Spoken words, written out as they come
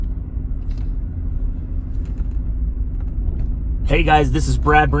Hey guys, this is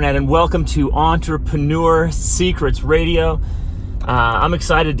Brad Burnett and welcome to Entrepreneur Secrets Radio. I'm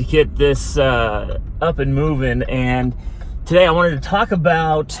excited to get this up and moving, and today I wanted to talk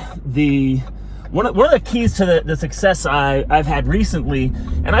about one of the keys to the success I've had recently.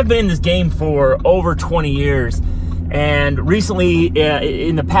 And I've been in this game for over 20 years, and recently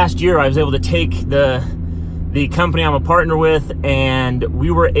in the past year I was able to take the company I'm a partner with, and we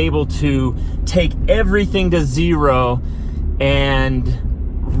were able to take everything to zero and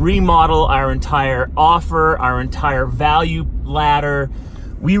remodel our entire offer, our entire value ladder.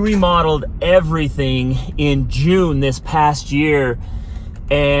 We remodeled everything in June this past year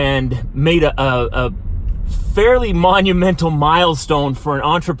and made a fairly monumental milestone for an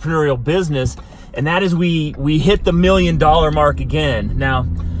entrepreneurial business, and that is we hit the $1 million mark again. Now,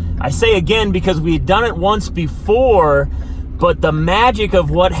 I say again because we had done it once before, but the magic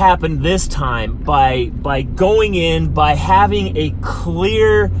of what happened this time, by going in, by having a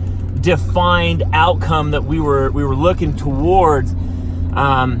clear, defined outcome that we were looking towards,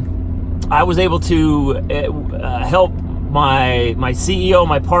 I was able to help my CEO,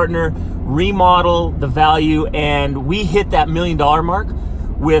 my partner, remodel the value, and we hit that $1 million mark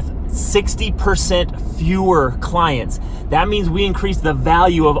with 60% fewer clients. That means we increased the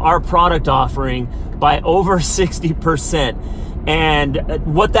value of our product offering by over 60%. And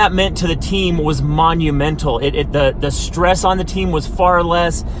what that meant to the team was monumental. The stress on the team was far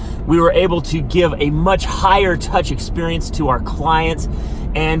less. We were able to give a much higher touch experience to our clients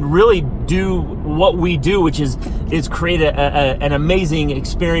and really do what we do, which is create an amazing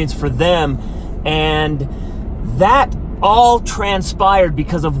experience for them. And that all transpired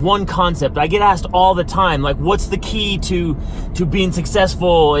because of one concept. I get asked all the time, like, what's the key to being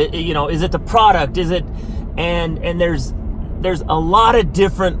successful? Is it the product? Is it, and there's a lot of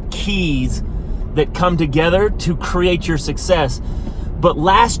different keys that come together to create your success. But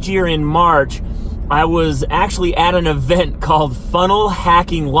last year in March, I was actually at an event called Funnel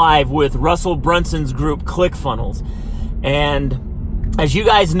Hacking Live with Russell Brunson's group ClickFunnels. And as you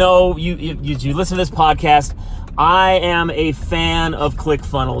guys know, you listen to this podcast, I am a fan of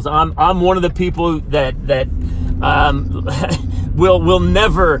ClickFunnels. I'm one of the people that will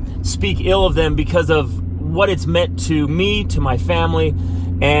never speak ill of them because of what it's meant to me, to my family,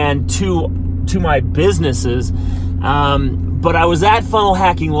 and to my businesses. But I was at Funnel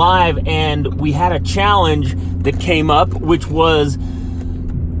Hacking Live, and we had a challenge that came up, which was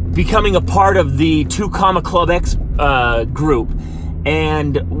becoming a part of the 2 Club X group.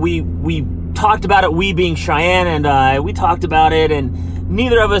 And we talked about it, we being Cheyenne and I, we talked about it, and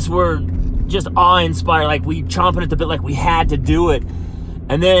neither of us were just awe-inspired, like we chomping at the bit, like we had to do it.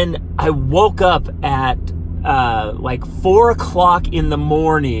 And then I woke up at like 4 o'clock in the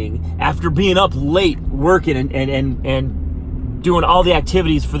morning after being up late working and doing all the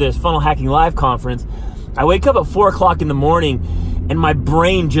activities for this Funnel Hacking Live conference. I wake up at 4 o'clock in the morning and my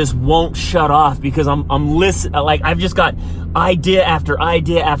brain just won't shut off because I'm listening. Like, I've just got idea after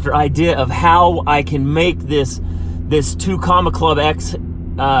idea after idea of how I can make this 2 Club X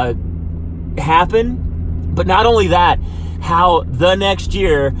happen. But not only that, how the next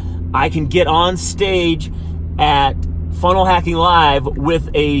year I can get on stage at Funnel Hacking Live with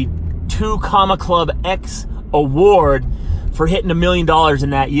a 2 Club X award for hitting $1 million in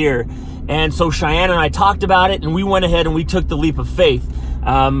that year. And so Cheyenne and I talked about it, and we went ahead and we took the leap of faith.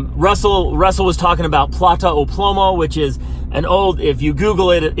 Russell was talking about Plata o Plomo, which is an old, if you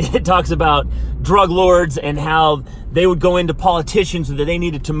Google it, it talks about drug lords and how they would go into politicians that they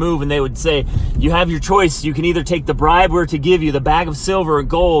needed to move, and they would say, you have your choice. You can either take the bribe we're to give you, the bag of silver and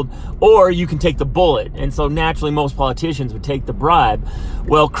gold, or you can take the bullet. And so naturally most politicians would take the bribe.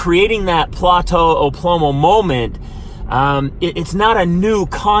 Well, creating that Plata o Plomo moment, it's not a new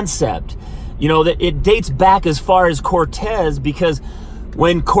concept. That it dates back as far as Cortez, because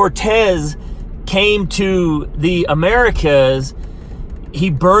when Cortez came to the Americas,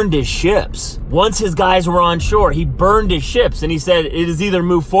 he burned his ships. Once his guys were on shore, he burned his ships, and he said it is either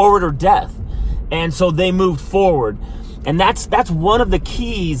move forward or death. And so they moved forward. And that's one of the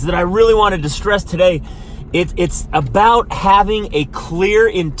keys that I really wanted to stress today. It's about having a clear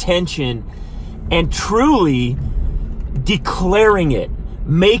intention and truly declaring it,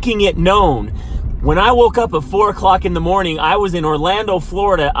 making it known. When I woke up at 4 o'clock in the morning, I was in Orlando,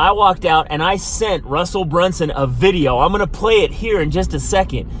 Florida. I walked out and I sent Russell Brunson a video. I'm going to play it here in just a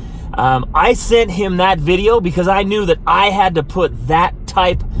second. I sent him that video because I knew that I had to put that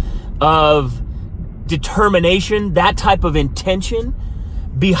type of determination, that type of intention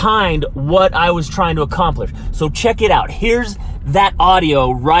behind what I was trying to accomplish. So check it out. Here's that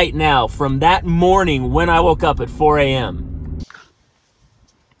audio right now from that morning when I woke up at 4 a.m.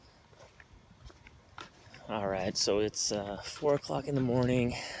 right, so it's 4 o'clock in the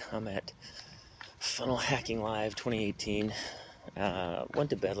morning. I'm at Funnel Hacking Live 2018. Went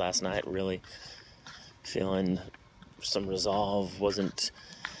to bed last night really feeling some resolve. Wasn't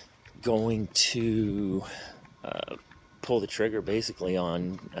going to pull the trigger basically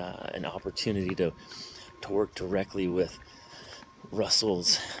on an opportunity to work directly with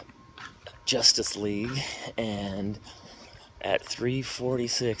Russell's Justice League. And at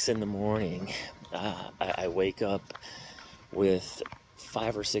 3:46 in the morning, I wake up with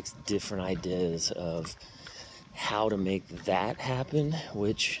 5 or 6 different ideas of how to make that happen,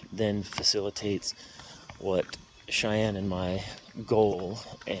 which then facilitates what Cheyenne and my goal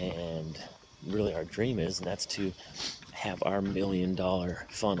and really our dream is, and that's to have our $1 million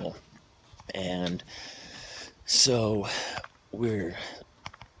funnel. And so we're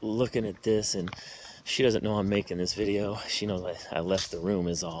looking at this, and she doesn't know I'm making this video. She knows I left the room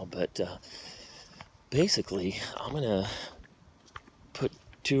is all, but basically I'm gonna put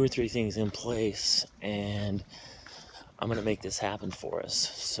 2 or 3 things in place, and I'm gonna make this happen for us.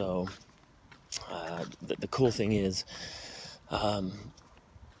 So the cool thing is I'm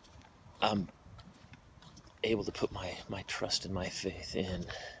able to put my trust and my faith in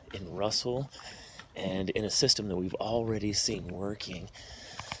Russell and in a system that we've already seen working.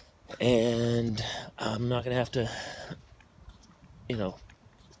 And I'm not going to have to,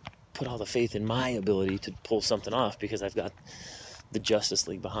 put all the faith in my ability to pull something off, because I've got the Justice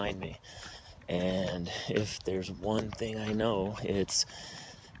League behind me. And if there's one thing I know, it's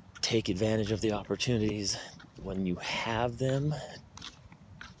take advantage of the opportunities when you have them.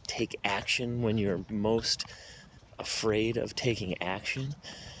 Take action when you're most afraid of taking action.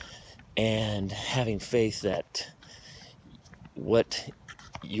 And having faith that what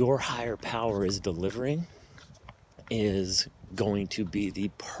your higher power is delivering is going to be the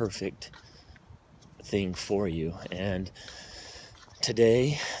perfect thing for you. And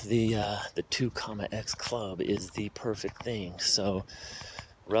today, the 2X Club is the perfect thing. So,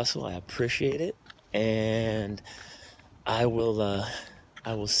 Russell, I appreciate it, and I will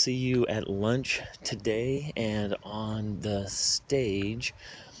see you at lunch today and on the stage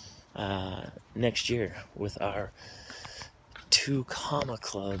next year with our 2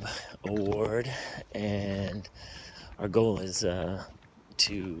 Club award, and our goal is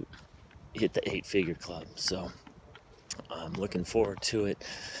to hit the 8-figure club. So I'm looking forward to it,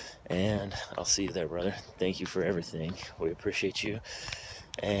 and I'll see you there, brother. Thank you for everything. We appreciate you,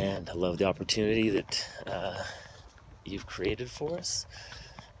 and I love the opportunity that you've created for us,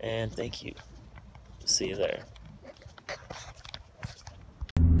 and thank you. See you there.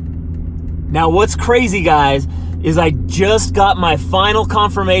 Now, what's crazy, guys, is I just got my final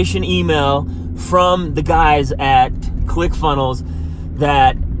confirmation email from the guys at ClickFunnels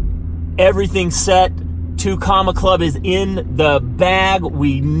that everything's set. 2 Club is in the bag.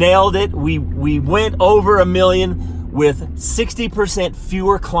 We nailed it. We went over 1 million with 60%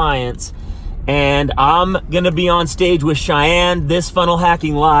 fewer clients. And I'm going to be on stage with Cheyenne, this Funnel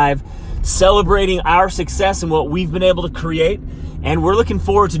Hacking Live, celebrating our success and what we've been able to create. And we're looking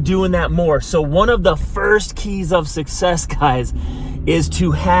forward to doing that more. So one of the first keys of success, guys, is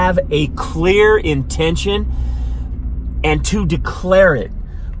to have a clear intention and to declare it.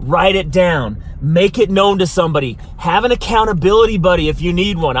 Write it down. Make it known to somebody. Have an accountability buddy if you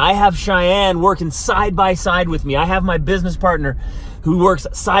need one. I have Cheyenne working side by side with me. I have my business partner who works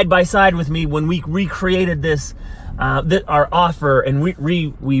side by side with me when we recreated this, our offer, and we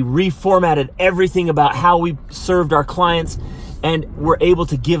reformatted everything about how we served our clients, and we're able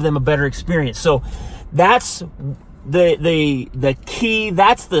to give them a better experience. So that's the key.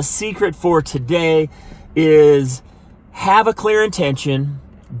 That's the secret for today, is have a clear intention,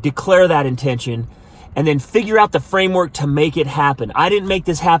 declare that intention, and then figure out the framework to make it happen. I didn't make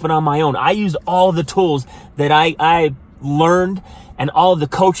this happen on my own. I used all the tools that I learned and all of the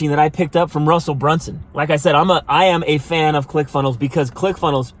coaching that I picked up from Russell Brunson. Like I said, I am a fan of ClickFunnels because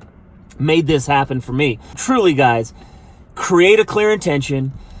ClickFunnels made this happen for me. Truly, guys, create a clear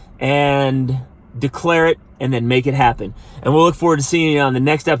intention and declare it, and then make it happen. And we'll look forward to seeing you on the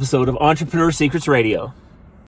next episode of Entrepreneur Secrets Radio.